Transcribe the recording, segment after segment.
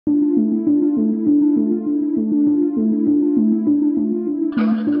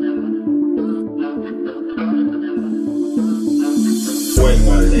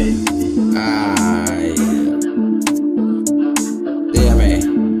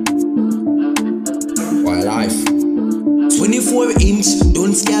4-inch,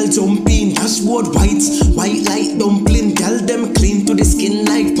 don't scale jumping. Dashboard white like dumpling. Tell them clean to the skin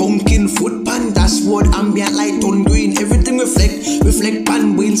like pumpkin. Foot pan dashboard, ambient light on green. Everything reflect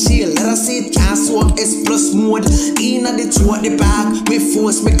pan windshield. Let us see it can't walk S plus mode. In at the two at the back, me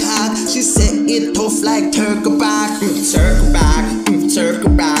force me car. She said it tough like turkey back. Circle back,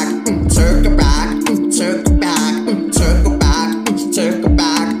 circle back, circle back, circle back, circle back, circle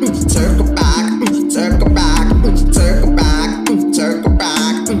back, circle back, circle back, circle back, circle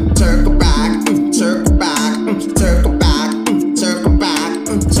back, circle back, circle back, circle back, circle back,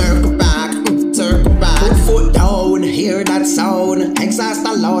 circle back, circle back. Put foot down, hear that sound. Exhaust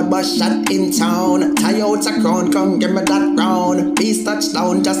a loud but shut in town. Tie out a crown, come give me that crown. Peace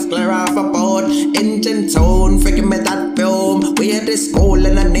touchdown, just clear off a boat. Engine tone, freaking me that film. We had this cool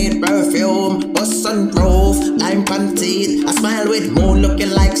and I need perfume. Bus sunroof, lime pan teeth. I smile with moon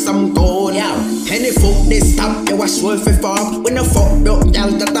looking like some gold. Yeah, any folk they stop, you wash roll for form. When I fuck up,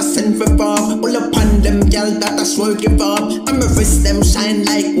 y'all that I send for form. Pull up on them, y'all that I swear give up. And my wrist them shine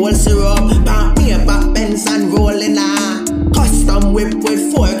like gold syrup. Back me a back Benz and rolling custom whip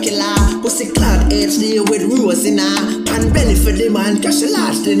with 4 killer. Pussy clad HD with rose in pan belly for the man, cash a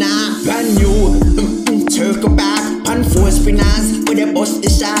large dinner. Brand new, circle back, pan 4 spinners. With the bust the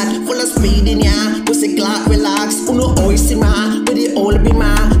shot, full of speed in ya. Pussy clad relax, uno oisty ma. With the old be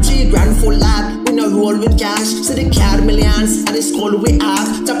ma, 3 grand full lot. We no roll with cash, so the car millions. And the skull we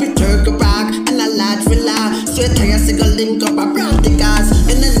have, top it turkey back. And a large villa, straight tire single link up a practicals.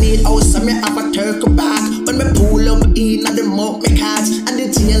 And I need house, so me have a turkey back. When me pull up in at the mouth me catch. And the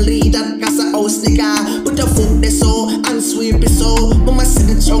tail lead that cause a house nigga. Put a foot there so, and sweep it so. Mama see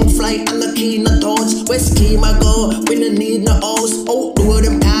the chunk fly and the key no touch. Where scheme I go, we no need no house. Outdoor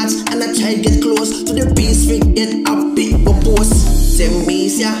them cats, and I try get close to the beast we get a big post. Them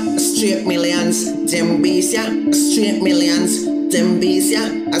bees ya, straight millions. Them bees ya, straight millions. Them bees ya,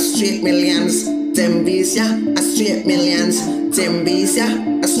 straight millions. Them bees ya, straight millions. Them bees ya,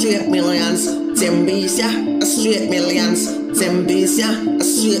 straight millions. Them bees ya, straight millions. Them bees ya,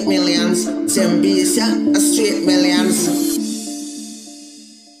 straight millions. Them bees ya, straight millions.